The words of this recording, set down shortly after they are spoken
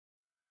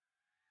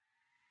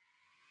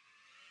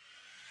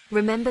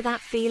Remember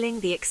that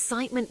feeling, the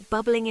excitement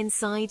bubbling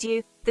inside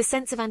you, the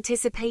sense of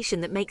anticipation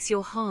that makes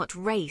your heart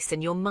race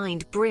and your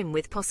mind brim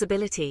with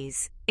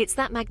possibilities. It's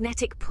that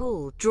magnetic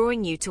pull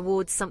drawing you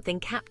towards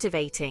something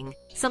captivating,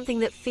 something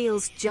that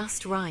feels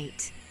just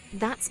right.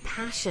 That's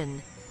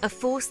passion, a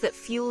force that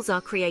fuels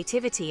our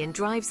creativity and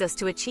drives us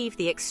to achieve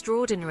the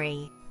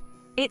extraordinary.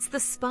 It's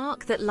the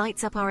spark that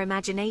lights up our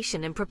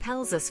imagination and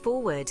propels us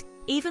forward,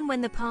 even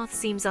when the path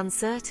seems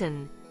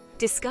uncertain.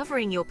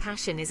 Discovering your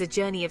passion is a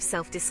journey of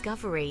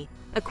self-discovery,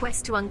 a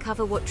quest to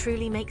uncover what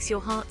truly makes your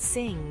heart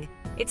sing.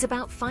 It's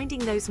about finding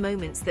those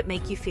moments that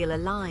make you feel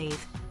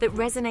alive, that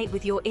resonate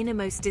with your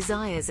innermost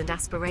desires and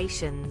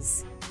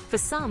aspirations. For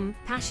some,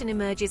 passion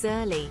emerges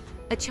early,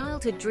 a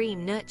childhood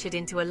dream nurtured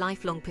into a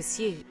lifelong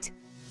pursuit.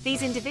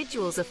 These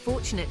individuals are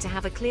fortunate to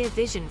have a clear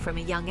vision from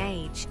a young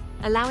age,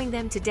 allowing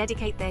them to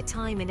dedicate their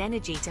time and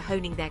energy to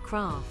honing their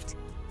craft.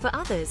 For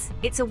others,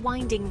 it's a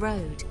winding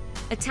road,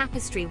 a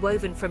tapestry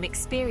woven from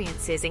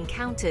experiences,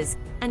 encounters,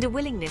 and a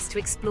willingness to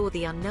explore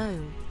the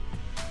unknown.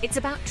 It's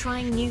about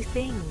trying new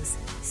things,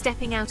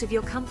 stepping out of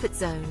your comfort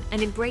zone,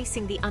 and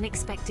embracing the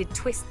unexpected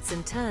twists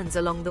and turns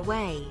along the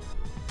way.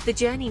 The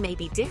journey may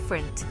be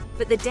different,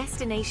 but the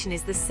destination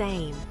is the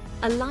same.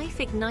 A life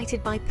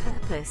ignited by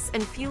purpose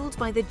and fueled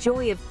by the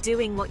joy of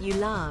doing what you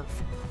love.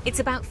 It's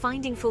about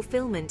finding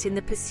fulfillment in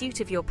the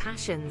pursuit of your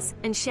passions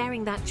and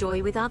sharing that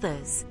joy with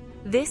others.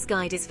 This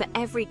guide is for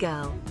every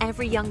girl,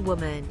 every young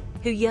woman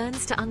who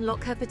yearns to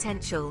unlock her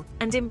potential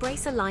and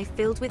embrace a life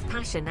filled with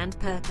passion and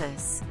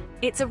purpose.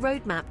 It's a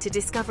roadmap to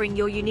discovering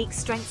your unique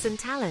strengths and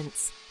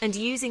talents and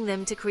using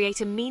them to create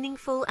a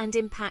meaningful and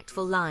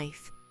impactful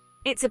life.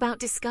 It's about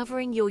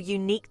discovering your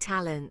unique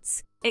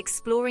talents,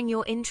 exploring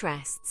your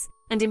interests,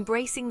 and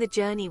embracing the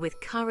journey with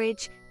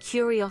courage,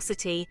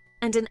 curiosity,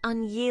 and an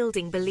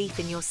unyielding belief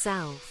in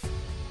yourself.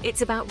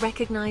 It's about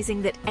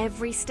recognizing that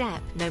every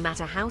step, no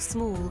matter how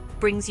small,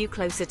 brings you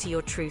closer to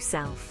your true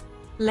self.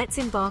 Let's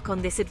embark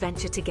on this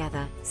adventure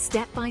together,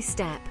 step by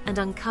step, and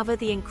uncover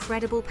the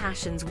incredible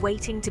passions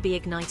waiting to be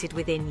ignited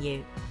within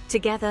you.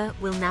 Together,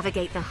 we'll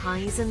navigate the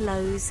highs and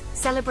lows,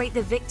 celebrate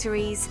the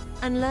victories,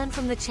 and learn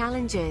from the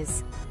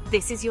challenges.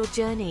 This is your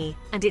journey,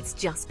 and it's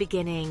just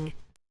beginning.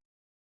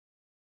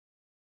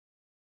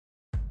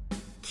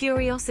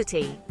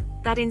 Curiosity,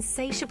 that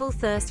insatiable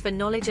thirst for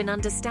knowledge and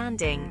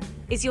understanding,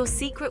 is your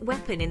secret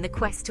weapon in the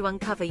quest to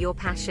uncover your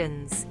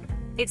passions.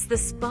 It's the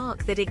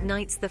spark that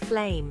ignites the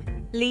flame,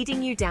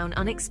 leading you down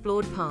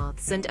unexplored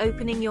paths and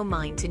opening your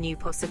mind to new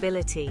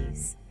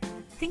possibilities.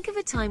 Think of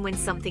a time when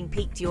something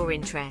piqued your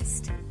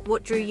interest.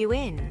 What drew you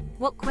in?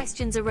 What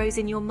questions arose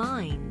in your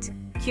mind?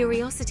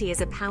 Curiosity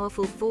is a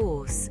powerful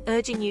force,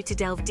 urging you to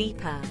delve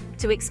deeper,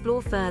 to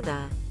explore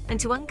further, and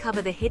to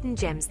uncover the hidden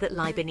gems that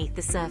lie beneath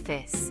the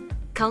surface.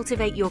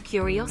 Cultivate your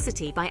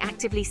curiosity by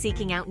actively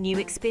seeking out new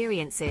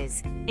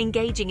experiences,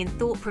 engaging in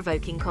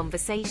thought-provoking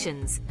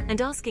conversations,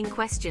 and asking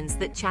questions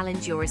that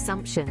challenge your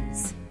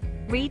assumptions.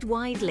 Read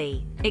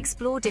widely,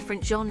 explore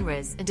different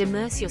genres, and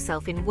immerse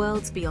yourself in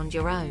worlds beyond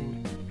your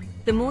own.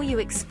 The more you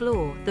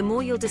explore, the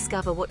more you'll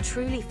discover what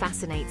truly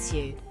fascinates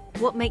you,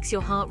 what makes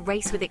your heart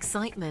race with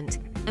excitement,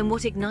 and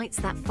what ignites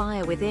that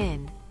fire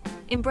within.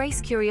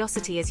 Embrace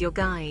curiosity as your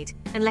guide,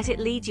 and let it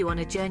lead you on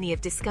a journey of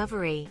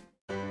discovery.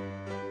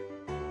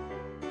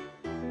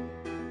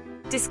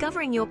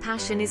 Discovering your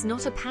passion is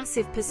not a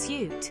passive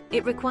pursuit.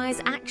 It requires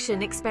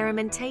action,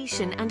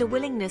 experimentation, and a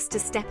willingness to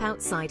step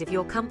outside of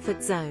your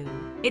comfort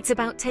zone. It's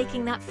about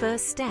taking that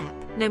first step,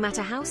 no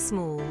matter how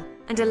small,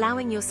 and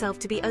allowing yourself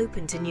to be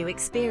open to new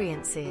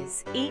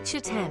experiences. Each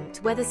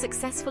attempt, whether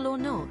successful or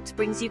not,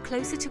 brings you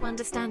closer to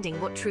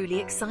understanding what truly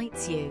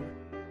excites you.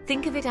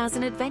 Think of it as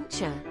an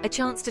adventure, a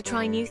chance to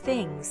try new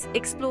things,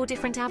 explore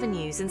different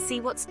avenues, and see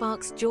what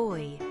sparks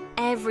joy.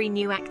 Every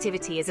new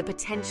activity is a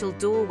potential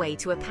doorway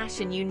to a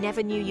passion you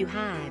never knew you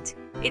had.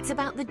 It's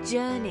about the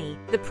journey,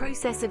 the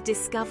process of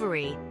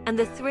discovery, and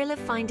the thrill of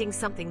finding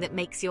something that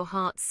makes your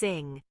heart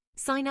sing.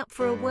 Sign up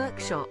for a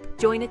workshop,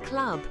 join a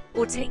club,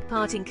 or take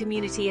part in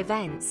community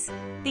events.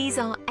 These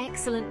are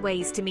excellent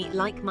ways to meet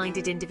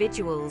like-minded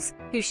individuals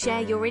who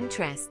share your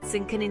interests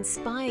and can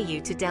inspire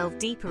you to delve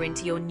deeper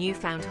into your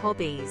newfound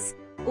hobbies.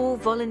 Or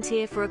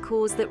volunteer for a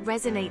cause that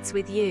resonates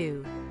with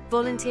you.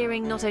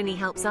 Volunteering not only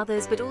helps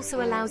others but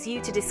also allows you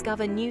to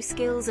discover new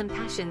skills and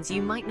passions you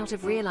might not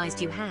have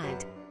realized you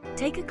had.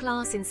 Take a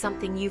class in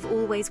something you've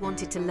always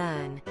wanted to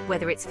learn,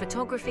 whether it's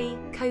photography,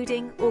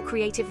 coding, or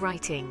creative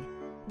writing.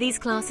 These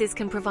classes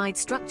can provide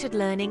structured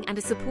learning and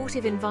a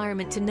supportive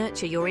environment to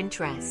nurture your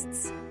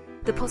interests.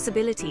 The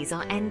possibilities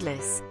are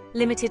endless,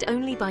 limited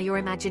only by your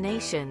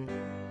imagination.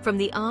 From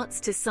the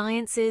arts to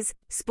sciences,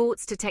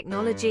 sports to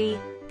technology,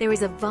 there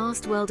is a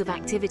vast world of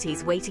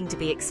activities waiting to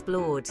be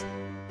explored.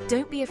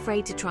 Don't be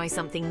afraid to try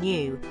something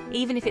new,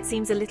 even if it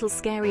seems a little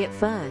scary at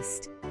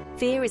first.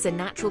 Fear is a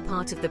natural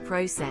part of the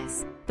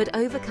process, but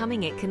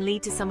overcoming it can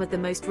lead to some of the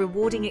most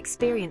rewarding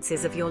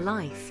experiences of your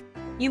life.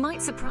 You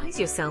might surprise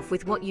yourself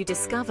with what you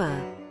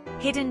discover.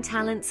 Hidden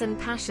talents and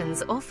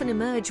passions often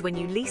emerge when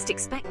you least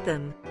expect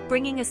them,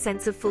 bringing a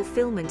sense of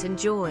fulfillment and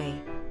joy.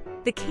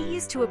 The key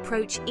is to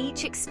approach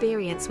each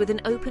experience with an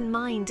open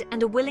mind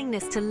and a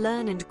willingness to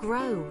learn and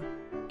grow.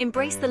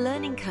 Embrace the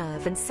learning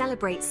curve and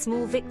celebrate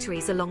small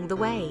victories along the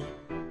way.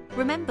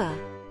 Remember,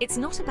 it's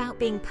not about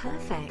being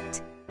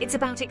perfect. It's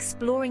about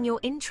exploring your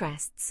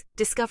interests,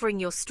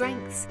 discovering your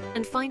strengths,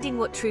 and finding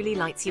what truly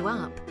lights you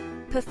up.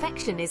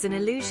 Perfection is an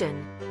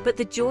illusion, but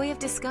the joy of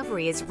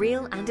discovery is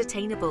real and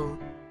attainable.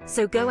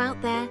 So go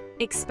out there,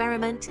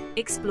 experiment,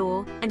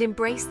 explore, and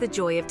embrace the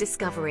joy of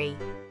discovery.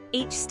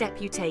 Each step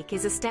you take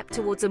is a step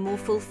towards a more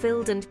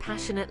fulfilled and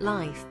passionate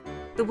life.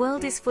 The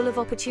world is full of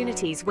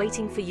opportunities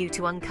waiting for you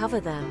to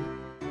uncover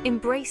them.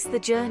 Embrace the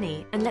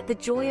journey and let the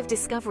joy of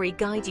discovery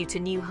guide you to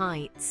new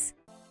heights.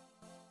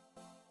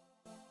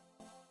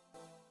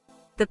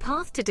 The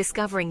path to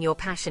discovering your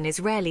passion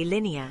is rarely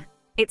linear.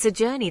 It's a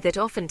journey that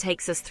often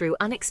takes us through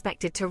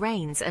unexpected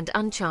terrains and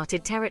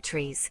uncharted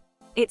territories.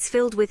 It's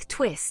filled with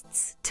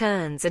twists,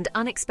 turns, and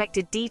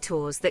unexpected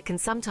detours that can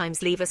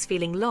sometimes leave us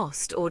feeling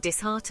lost or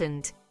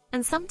disheartened.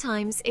 And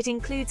sometimes it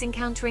includes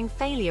encountering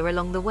failure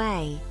along the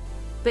way.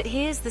 But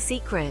here's the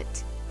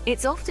secret.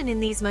 It's often in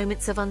these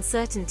moments of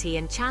uncertainty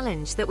and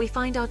challenge that we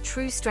find our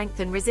true strength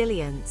and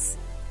resilience.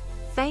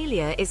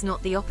 Failure is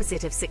not the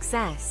opposite of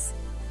success.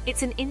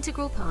 It's an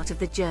integral part of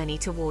the journey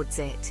towards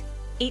it.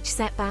 Each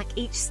setback,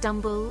 each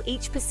stumble,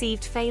 each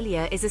perceived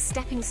failure is a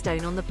stepping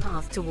stone on the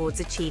path towards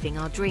achieving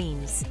our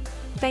dreams.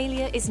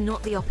 Failure is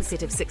not the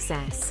opposite of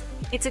success.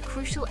 It's a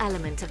crucial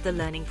element of the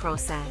learning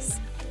process.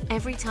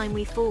 Every time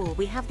we fall,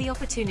 we have the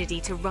opportunity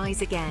to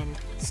rise again,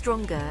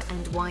 stronger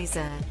and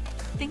wiser.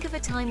 Think of a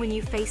time when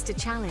you faced a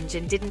challenge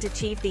and didn't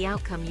achieve the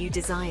outcome you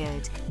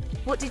desired.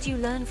 What did you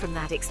learn from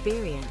that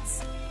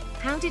experience?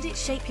 How did it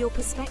shape your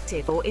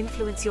perspective or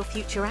influence your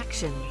future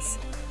actions?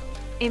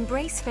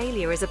 Embrace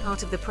failure as a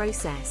part of the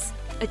process,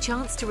 a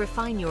chance to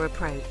refine your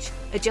approach,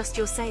 adjust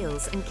your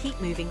sails, and keep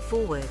moving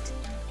forward.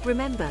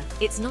 Remember,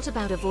 it's not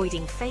about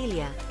avoiding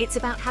failure, it's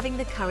about having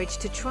the courage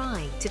to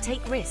try, to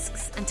take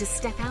risks, and to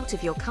step out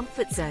of your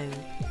comfort zone.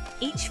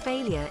 Each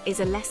failure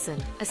is a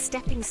lesson, a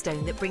stepping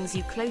stone that brings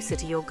you closer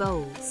to your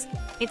goals.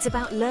 It's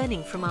about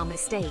learning from our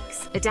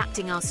mistakes,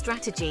 adapting our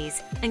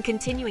strategies, and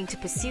continuing to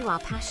pursue our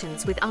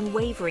passions with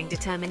unwavering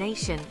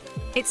determination.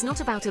 It's not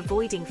about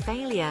avoiding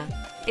failure,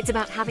 it's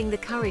about having the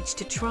courage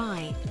to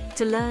try,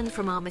 to learn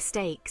from our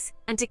mistakes,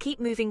 and to keep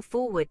moving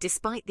forward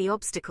despite the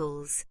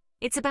obstacles.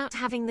 It's about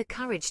having the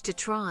courage to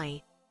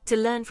try, to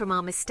learn from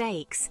our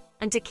mistakes,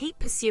 and to keep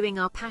pursuing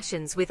our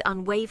passions with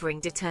unwavering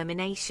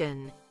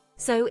determination.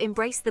 So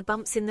embrace the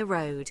bumps in the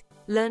road,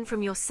 learn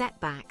from your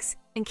setbacks,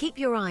 and keep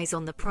your eyes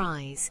on the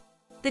prize.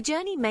 The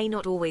journey may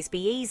not always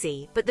be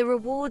easy, but the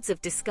rewards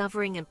of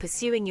discovering and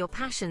pursuing your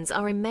passions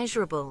are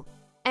immeasurable.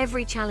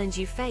 Every challenge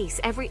you face,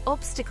 every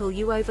obstacle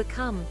you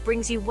overcome,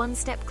 brings you one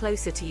step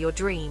closer to your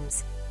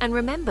dreams. And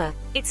remember,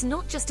 it's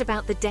not just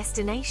about the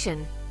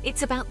destination,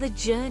 it's about the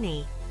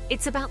journey.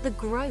 It's about the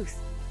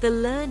growth, the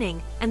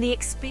learning, and the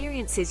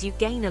experiences you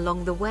gain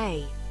along the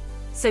way.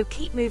 So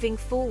keep moving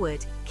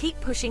forward, keep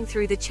pushing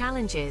through the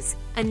challenges,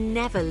 and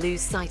never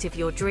lose sight of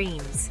your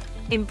dreams.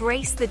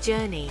 Embrace the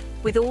journey,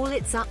 with all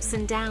its ups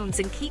and downs,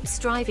 and keep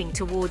striving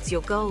towards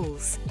your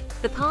goals.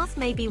 The path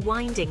may be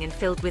winding and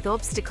filled with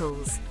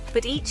obstacles,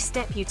 but each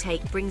step you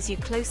take brings you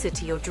closer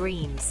to your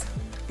dreams.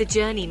 The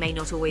journey may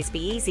not always be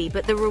easy,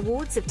 but the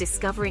rewards of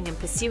discovering and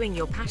pursuing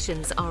your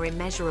passions are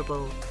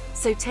immeasurable.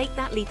 So take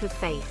that leap of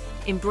faith,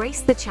 embrace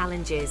the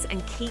challenges,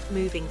 and keep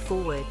moving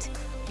forward.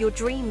 Your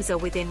dreams are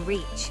within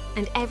reach,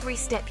 and every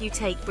step you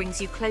take brings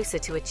you closer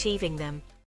to achieving them.